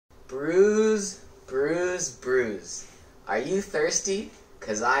Brews, brews, brews. Are you thirsty?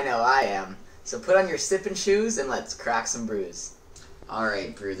 'Cause I know I am. So put on your sipping shoes and let's crack some brews.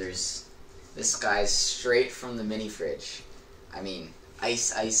 Alright, brewthers. This guy's straight from the mini fridge. I mean,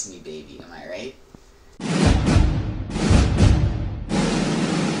 ice me, baby, am I right?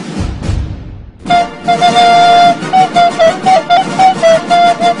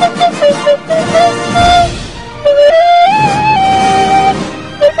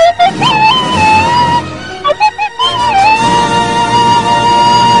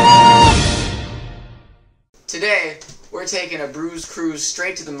 Today, we're taking a brews cruise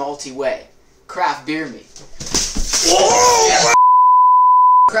straight to the malty way. Craft beer me. Whoa! Yeah.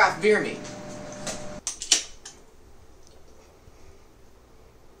 Craft beer me.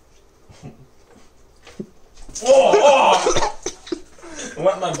 Oh! I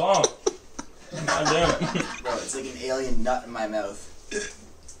went in my bomb. God damn it. Bro, it's like an alien nut in my mouth.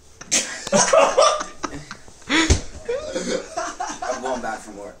 I'm going back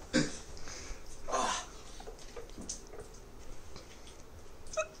for more. Oh.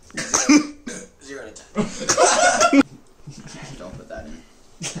 0 to 10. Don't put that in.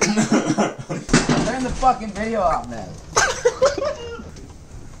 Turn the fucking video off, man.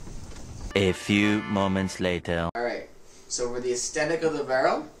 A few moments later. Alright, so for the aesthetic of the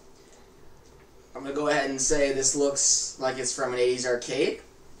barrel, I'm going to go ahead and say this looks like it's from an 80s arcade,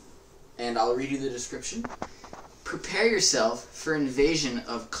 and I'll read you the description. Prepare yourself for invasion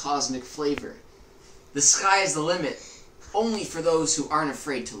of cosmic flavor. The sky is the limit, only for those who aren't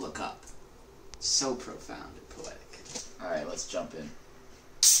afraid to look up. So profound and poetic. Alright, let's jump in.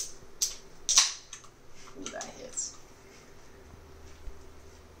 Ooh, that hits.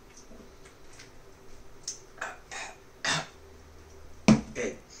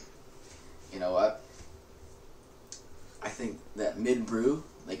 Hey, you know what? I think that mid-brew,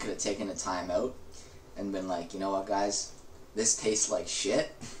 they could have taken a time out and been like, you know what, guys? This tastes like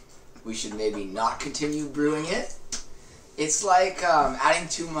shit. We should maybe not continue brewing it. It's like adding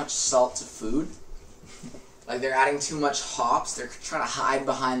too much salt to food. Like they're adding too much hops. They're trying to hide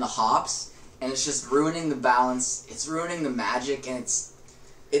behind the hops, and it's just ruining the balance. It's ruining the magic, and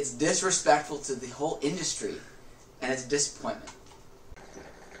it's disrespectful to the whole industry, and it's a disappointment.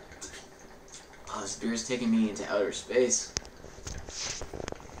 Oh, this beer's taking me into outer space.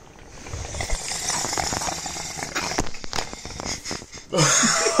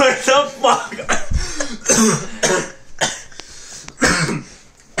 What the fuck?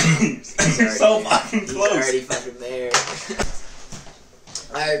 You're so fucking close. He's already fucking there.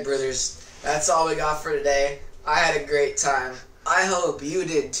 Alright, brothers. That's all we got for today. I had a great time. I hope you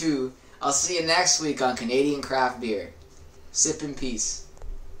did too. I'll see you next week on Canadian Craft Beer. Sip in peace.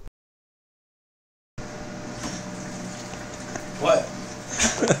 What?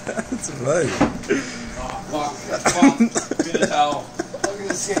 That's funny. Oh, fuck. Get a towel. Look at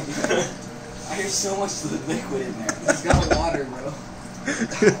this kid. I hear so much liquid in there. It's got water, bro.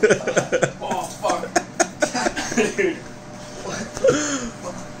 Oh, fuck. Dude.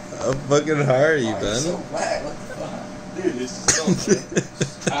 How fucking hard are you, Oh, Ben? it's so wet. What the fuck? Dude, this is so shit.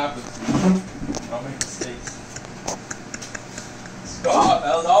 Happens. I'll make mistakes. Stop.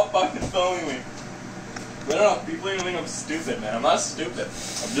 That was all fucking filming me. I don't know, people are gonna think I'm stupid, man. I'm not stupid.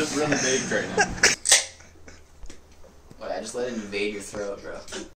 I'm just really baked right now. Wait, I just let it invade your throat, bro.